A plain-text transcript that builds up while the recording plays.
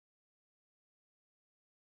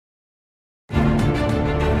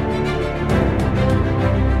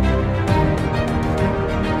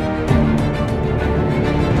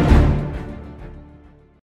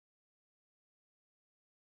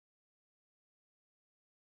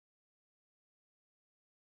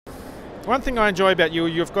One thing I enjoy about you,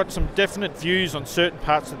 you've got some definite views on certain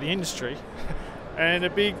parts of the industry, and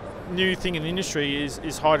a big new thing in the industry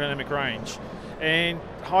is high dynamic range. And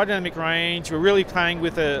high dynamic range, we're really playing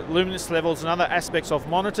with the luminance levels and other aspects of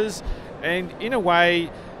monitors, and in a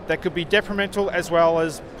way that could be detrimental as well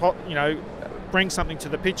as, you know, bring something to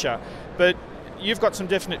the picture. But you've got some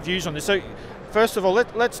definite views on this. So first of all,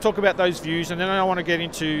 let's talk about those views, and then I want to get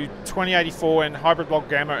into 2084 and hybrid log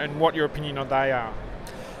gamma and what your opinion on they are.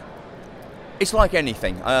 It's like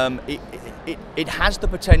anything. It has the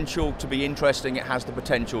potential to be interesting, it has the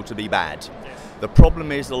potential to be bad. Yes. The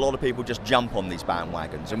problem is that a lot of people just jump on these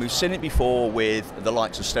bandwagons, and we've seen it before with the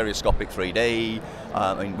likes of stereoscopic 3D,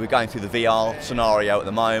 and we're going through the VR scenario at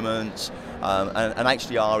the moment, and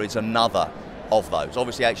HDR is another of those.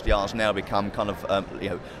 Obviously HDR has now become kind of you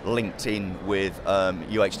know, linked in with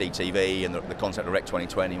UHD TV and the concept of Rec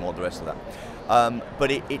 2020 and all the rest of that.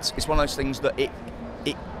 But it's one of those things that it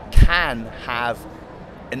can have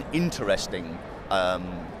an interesting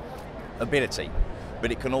ability,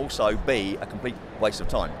 but it can also be a complete waste of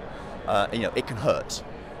time. You know, it can hurt,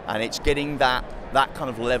 and it's getting that kind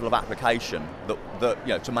of level of application that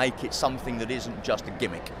you know, to make it something that isn't just a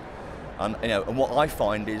gimmick. And you know, and what I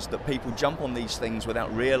find is that people jump on these things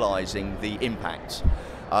without realising the impact.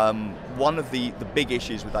 One of the big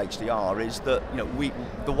issues with HDR is that, you know,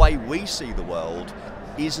 the way we see the world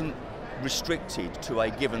isn't restricted to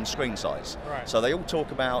a given screen size. Right. So they all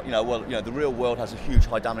talk about, you know, well, you know, the real world has a huge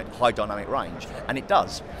high dynamic range, and it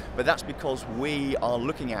does. But that's because we are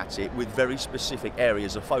looking at it with very specific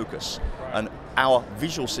areas of focus, right, and our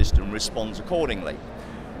visual system responds accordingly.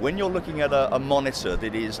 When you're looking at a monitor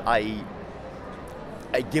that is a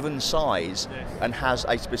given size, yes, and has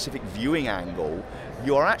a specific viewing angle,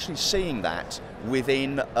 you are actually seeing that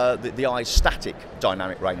within the eye's static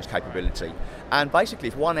dynamic range capability. And basically,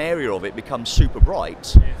 if one area of it becomes super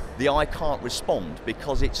bright, yes, the eye can't respond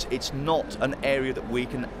because it's not an area that we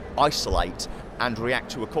can isolate and react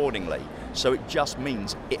to accordingly. So it just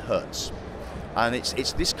means it hurts. And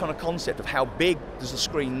it's this kind of concept of how big does the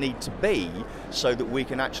screen need to be so that we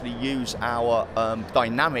can actually use our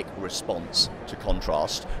dynamic response to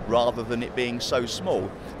contrast, rather than it being so small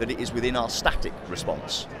that it is within our static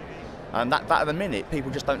response. And that at the minute,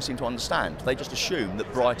 people just don't seem to understand. They just assume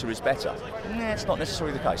that brighter is better. Nah, it's not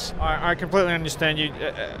necessarily the case. I completely understand you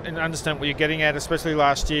and understand what you're getting at, especially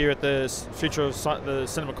last year at the Future of the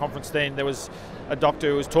Cinema Conference. Then there was a doctor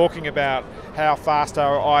who was talking about how fast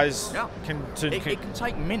our eyes can... It can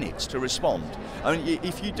take minutes to respond. I mean,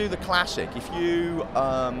 if you do the classic, if you...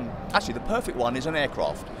 actually, the perfect one is an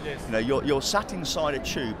aircraft. Yes. You know, you're sat inside a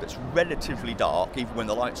tube that's relatively dark, even when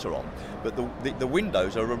the lights are on, but the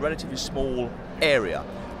windows are a relatively small area,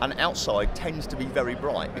 and outside tends to be very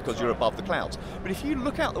bright because you're above the clouds. But if you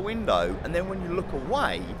look out the window and then when you look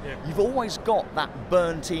away, you've always got that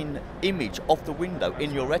burnt-in image of the window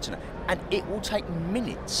in your retina, and it will take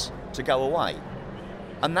minutes to go away.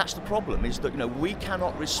 And that's the problem, is that, you know, we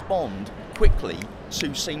cannot respond quickly to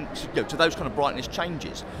those kind of brightness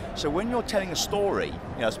changes. So when you're telling a story,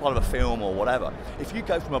 you know, as part of a film or whatever, if you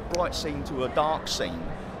go from a bright scene to a dark scene,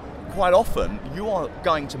 quite often you are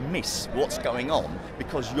going to miss what's going on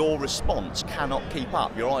because your response cannot keep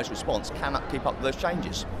up, your eye's response cannot keep up with those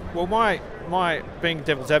changes. Well, my being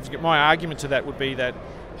devil's advocate, my argument to that would be that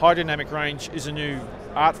high dynamic range is a new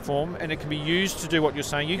art form, and it can be used to do what you're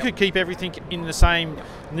saying. You could keep everything in the same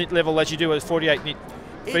nit level as you do a 48 nit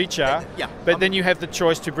feature, but then you have the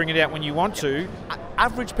choice to bring it out when you want to.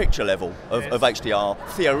 Average picture level of HDR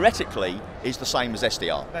theoretically is the same as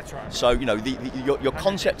SDR. That's right. So, you know, your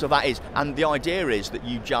concept of that is, and the idea is that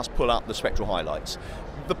you just pull up the spectral highlights.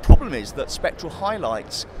 The problem is that spectral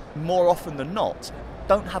highlights, more often than not,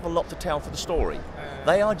 don't have a lot to tell for the story.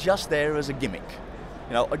 They are just there as a gimmick.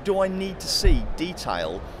 You know, do I need to see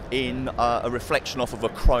detail in a reflection off of a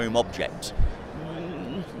chrome object?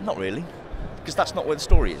 Not really, because that's not where the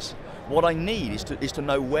story is. What I need is to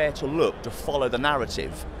know where to look to follow the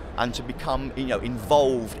narrative and to become, you know,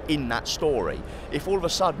 involved in that story. If all of a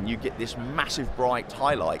sudden you get this massive bright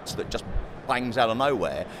highlights that just bangs out of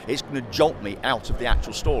nowhere, it's going to jolt me out of the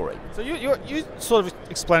actual story. So you're sort of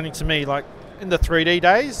explaining to me, like, in the 3D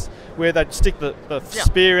days, where they'd stick the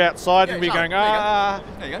spear outside and we're going,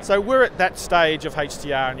 There you go. So we're at that stage of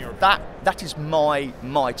HDR in Europe. That is my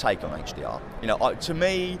take on HDR. You know, to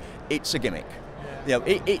me, it's a gimmick. You know,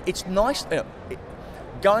 it's nice. You know,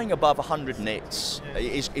 going above 100 nits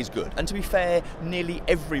is good. And to be fair, nearly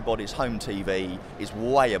everybody's home TV is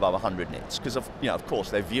way above 100 nits because of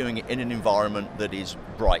course they're viewing it in an environment that is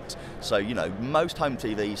bright. So, you know, most home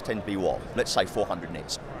TVs tend to be what? Let's say 400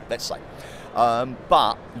 nits. Let's say.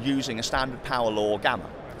 But using a standard power law gamma.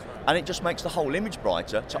 and it just makes the whole image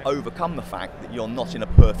brighter to overcome the fact that you're not in a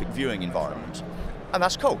perfect viewing environment. And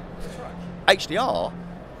that's cool. HDR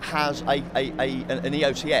has an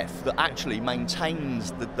EOTF that actually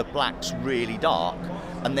maintains the blacks really dark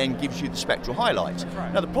and then gives you the spectral highlight.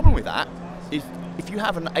 Now the problem with that is if you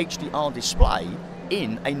have an HDR display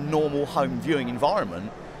in a normal home viewing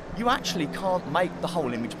environment, you actually can't make the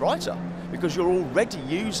whole image brighter because you're already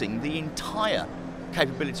using the entire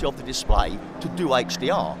capability of the display to do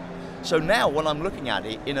HDR. So now when I'm looking at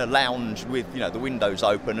it in a lounge with the windows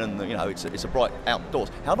open and it's a bright outdoors,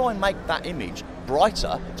 how do I make that image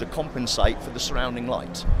brighter to compensate for the surrounding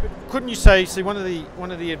light? Couldn't you say, see, one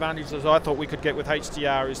of the advantages I thought we could get with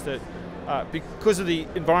HDR is that because of the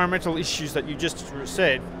environmental issues that you just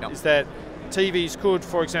said, is that TVs could,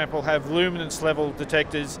 for example, have luminance level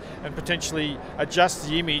detectors and potentially adjust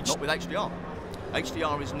the image. Not with HDR.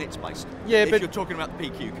 HDR is nits based. Yeah, if but you're talking about the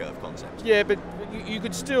PQ curve concept. Yeah, but you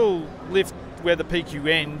could still lift where the PQ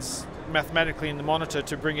ends mathematically in the monitor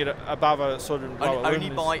to bring it above a sort of only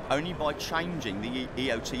by changing the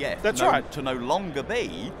EOTF. That's right. To no longer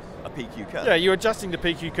be a PQ curve. Yeah, you're adjusting the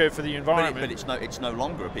PQ curve for the environment. But it's no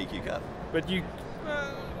longer a PQ curve. But you.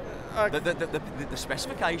 The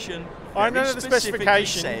specification. I know the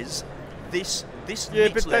specification says this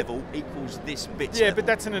nits level equals this bit. Yeah, but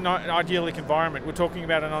that's in an idyllic environment. We're talking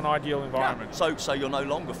about an unideal environment. Yeah. So you're no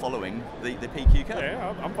longer following the PQ curve.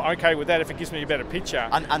 Yeah, I'm okay with that if it gives me a better picture.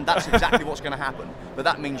 And that's exactly what's going to happen. But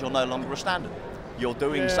that means you're no longer a standard. You're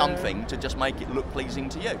doing something to just make it look pleasing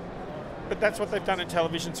to you. But that's what they've done in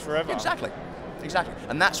televisions forever. Exactly.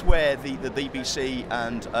 And that's where the BBC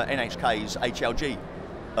and NHK's HLG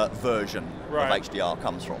version of HDR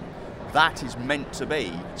comes from. That is meant to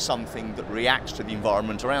be something that reacts to the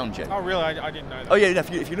environment around you. Oh, really? I didn't know that. Oh, yeah.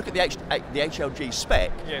 If you look at the HLG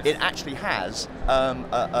spec, it actually has a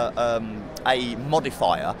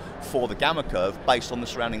modifier for the gamma curve based on the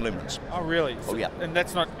surrounding luminance. Oh, really? Oh, yeah. And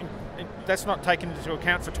that's not taken into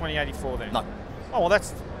account for 2084 then? No. Oh, well,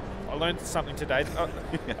 I learned something today.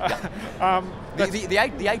 The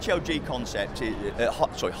HLG concept,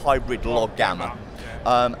 hybrid log gamma,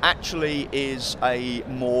 actually is a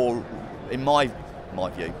more, in my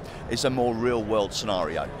view, is a more real-world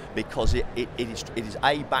scenario because it is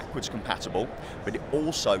backwards compatible, but it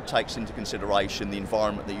also takes into consideration the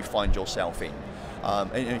environment that you find yourself in. And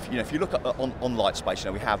if you look at, on LightSpace,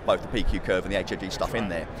 we have both the PQ curve and the HLG stuff in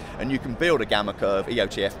there, and you can build a gamma curve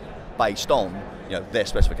EOTF based on their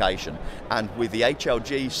specification. And with the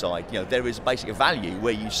HLG side, there is basically a value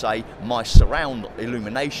where you say my surround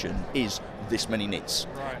illumination is this many nits,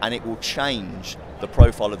 and it will change the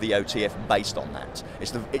profile of the OTF based on that.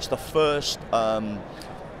 It's the first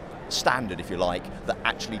standard, if you like, that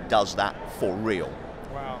actually does that for real.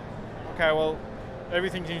 Wow. Okay. Well,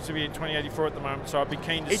 everything seems to be in 2084 at the moment, so I'd be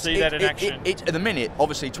keen to see that in action. At the minute,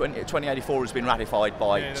 obviously, 2084 has been ratified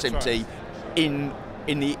by CineTechGeek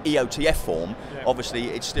in the EOTF form. Obviously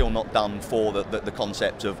it's still not done for the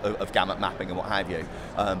concept of gamut mapping and what have you,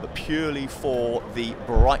 but purely for the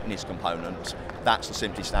brightness component, that's the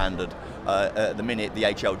SMPTE standard. At the minute the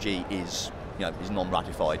HLG is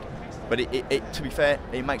non-ratified, but to be fair,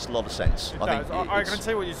 it makes a lot of sense. I can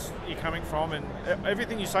see where you're coming from, and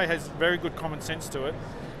everything you say has very good common sense to it.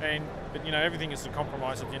 But everything is a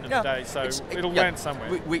compromise at the end of the day, so it'll land somewhere.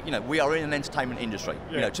 We are in an entertainment industry.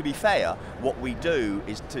 To be fair, what we do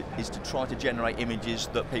is to try to generate images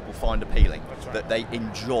that people find appealing, that they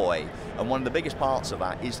enjoy, and one of the biggest parts of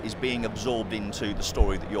that is being absorbed into the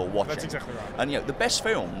story that you're watching. That's exactly right. And the best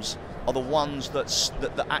films are the ones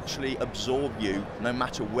that actually absorb you, no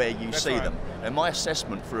matter where you see them. And my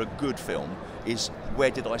assessment for a good film is, where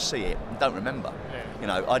did I see it? I don't remember.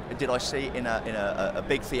 Did I see it in a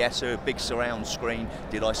big theatre, a big surround screen?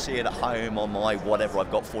 Did I see it at home on my whatever I've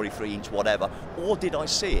got, 43-inch whatever? Or did I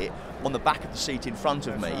see it on the back of the seat in front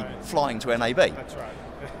of me, flying to NAB? That's right.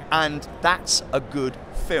 And that's a good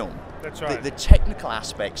film. That's right. The technical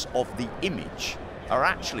aspects of the image are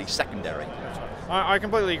actually secondary. That's right. I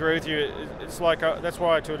completely agree with you. It's like that's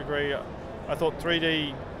why, to a degree, I thought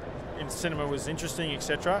 3D in cinema was interesting,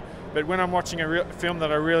 etc. But when I'm watching a film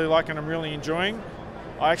that I really like and I'm really enjoying,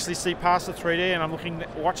 I actually see past the 3D and I'm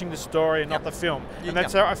watching the story and not the film. And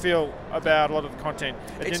that's how I feel about a lot of the content.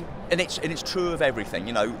 It's true of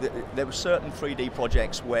everything. There were certain 3D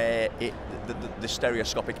projects where the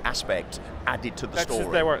stereoscopic aspect added to the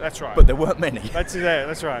story. That's right. But there weren't many.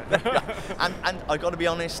 That's right. And I got to be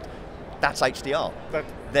honest, that's HDR.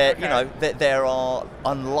 There are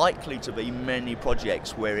unlikely to be many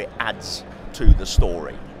projects where it adds to the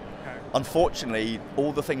story. Okay. Unfortunately,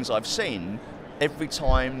 all the things I've seen, every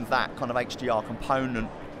time that kind of HDR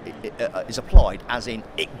component is applied, as in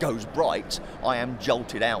it goes bright, I am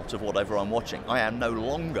jolted out of whatever I'm watching. I am no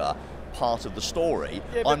longer part of the story.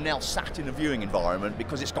 Yeah, I'm now sat in a viewing environment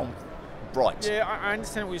because it's gone bright. Yeah, I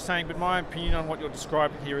understand what you're saying, but my opinion on what you're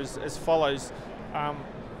describing here is as follows.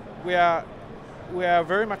 We are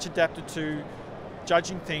very much adapted to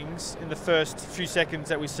judging things in the first few seconds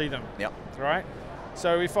that we see them. Yep. Right?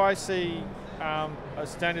 So if I see a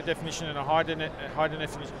standard definition and a high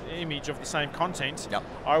definition image of the same content, yep,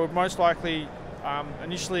 I would most likely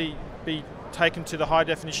initially be taken to the high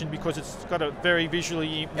definition because it's got a very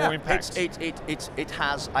visually more impact. It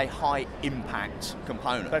has a high impact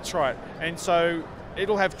component. That's right. And so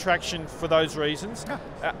it'll have traction for those reasons.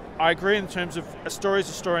 Yeah. I agree in terms of a story is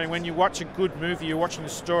a story, and when you watch a good movie, you're watching the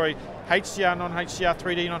story, HDR, non-HDR,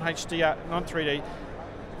 3D, non-HDR, non-3D,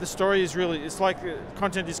 the story is really, it's like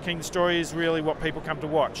content is king, the story is really what people come to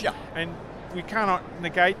watch. Yeah. And we cannot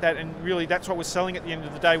negate that, and really that's what we're selling at the end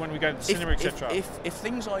of the day when we go to the cinema, etc. If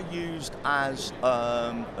things are used as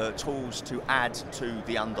tools to add to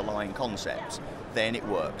the underlying concept, then it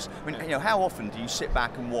works. I mean, how often do you sit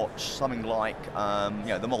back and watch something like,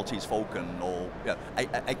 the Maltese Falcon, or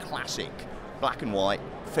a classic black and white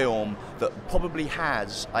film that probably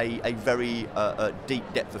has a very deep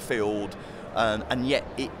depth of field, and yet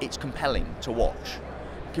it's compelling to watch.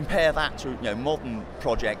 Compare that to modern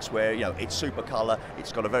projects where it's super colour,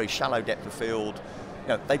 it's got a very shallow depth of field.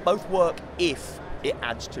 They both work if it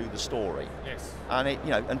adds to the story. Yes. And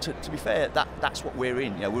and to be fair, that's what we're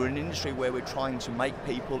in. We're in an industry where we're trying to make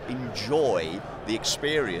people enjoy the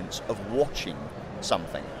experience of watching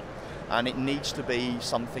something, and it needs to be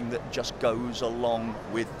something that just goes along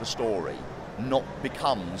with the story, not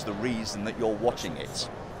becomes the reason that you're watching it.